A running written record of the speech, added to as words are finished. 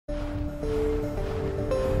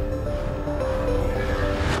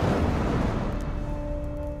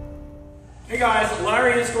guys,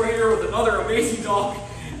 Larry and Score here with another amazing dog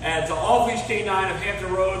at Off-Leash Canine of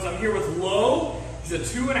Hampton Roads. I'm here with Lo. He's a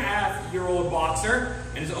 2.5-year-old boxer,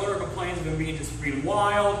 and his owner complains of him being just being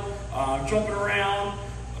wild, jumping around,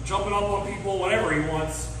 jumping up on people, whatever he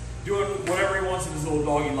wants, doing whatever he wants in his little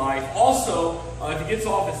doggy life. Also, if he gets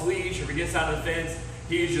off his leash or if he gets out of the fence,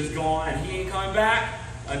 he's just gone and he ain't coming back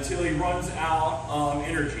until he runs out of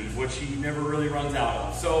energy, which he never really runs out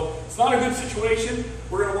of. So it's not a good situation.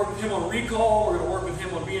 We're going to work with him on recall. We're going to work with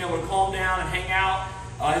him on being able to calm down and hang out.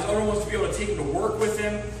 His owner wants to be able to take him to work with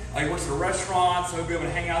him. He works at a restaurant, so he'll be able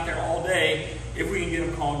to hang out there all day if we can get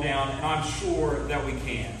him calmed down, and I'm sure that we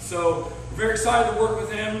can. So we're very excited to work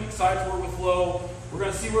with him, excited to work with Lo. We're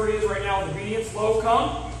going to see where he is right now with obedience. Lo,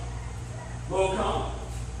 come. Lo, come.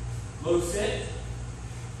 Lo, sit.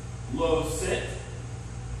 Lo, sit.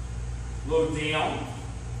 Lo, down.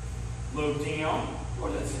 Lo, down.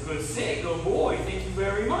 Oh, that's a good sit. Good boy. Thank you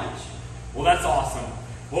very much. Well, that's awesome.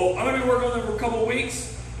 Well, I'm going to be working on him for a couple of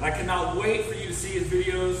weeks, and I cannot wait for you to see his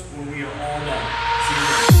videos when we are all done. See you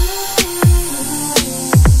later.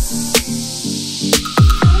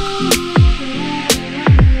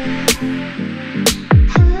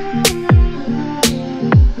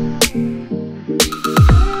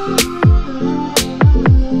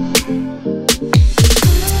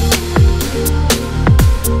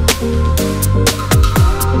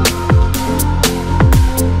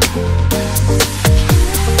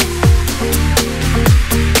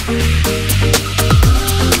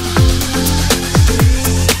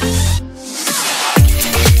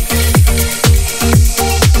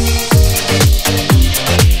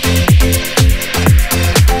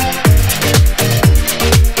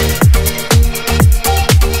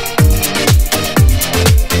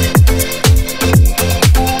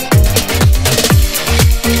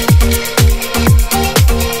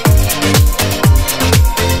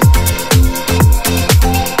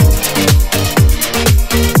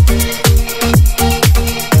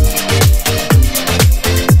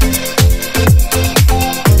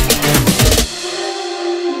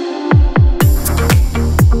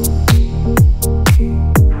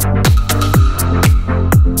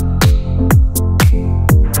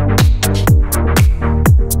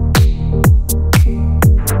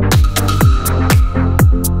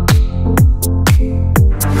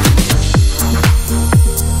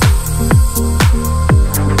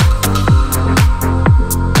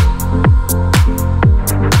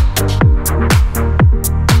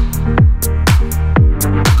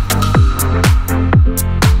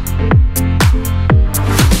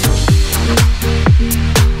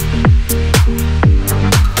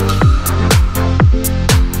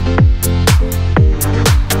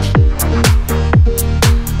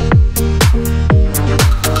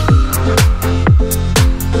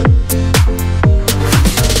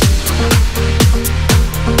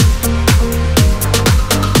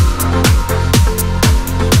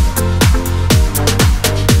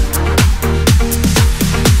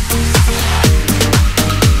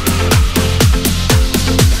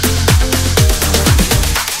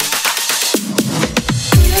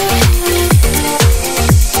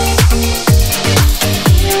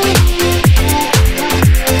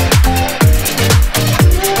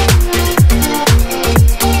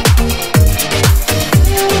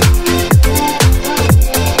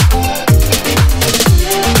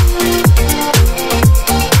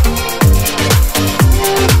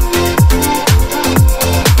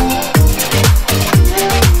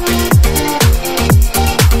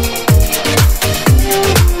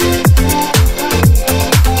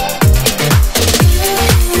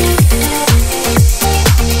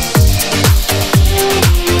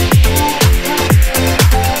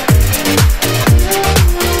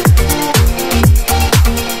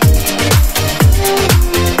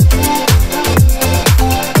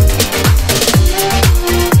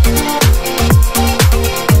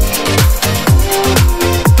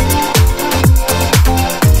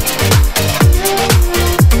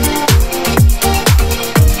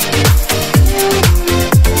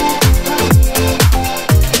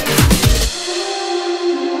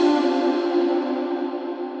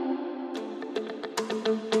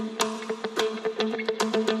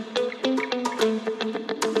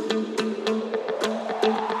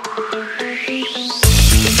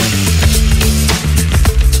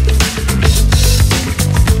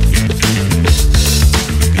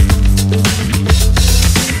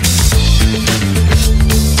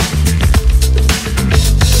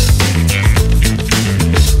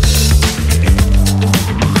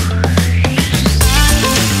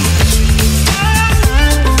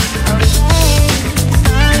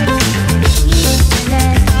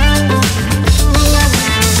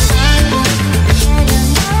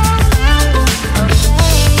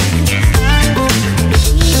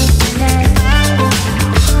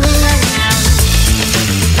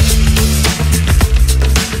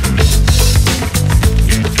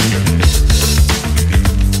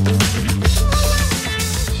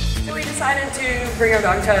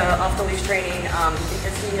 dog to off-the-leash training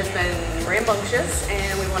because he has been rambunctious,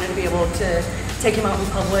 and we wanted to be able to take him out in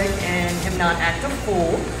public and him not act a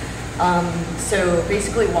fool. So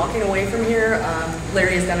basically walking away from here,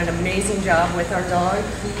 Larry has done an amazing job with our dog.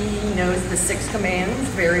 He knows the 6 commands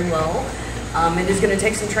very well. It is going to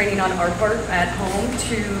take some training on our part at home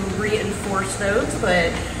to reinforce those,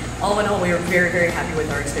 but all in all, we are very, very happy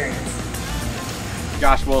with our experience.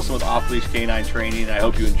 Josh Wilson with Off-Leash Canine Training. I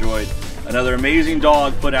hope you enjoyed another amazing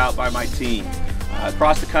dog put out by my team.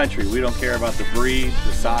 Across the country, we don't care about the breed,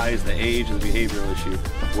 the size, the age, or the behavioral issue.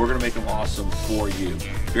 We're going to make them awesome for you.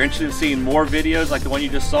 If you're interested in seeing more videos like the one you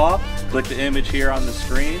just saw, click the image here on the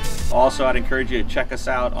screen. Also, I'd encourage you to check us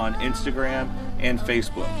out on Instagram and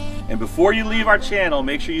Facebook. And before you leave our channel,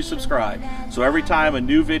 make sure you subscribe. So every time a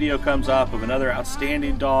new video comes up of another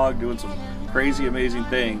outstanding dog doing some crazy, amazing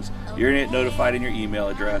things, you're going to get notified in your email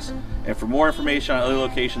address. And for more information on other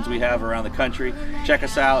locations we have around the country, check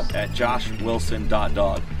us out at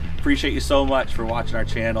joshwilson.dog. Appreciate you so much for watching our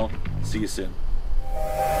channel. See you soon.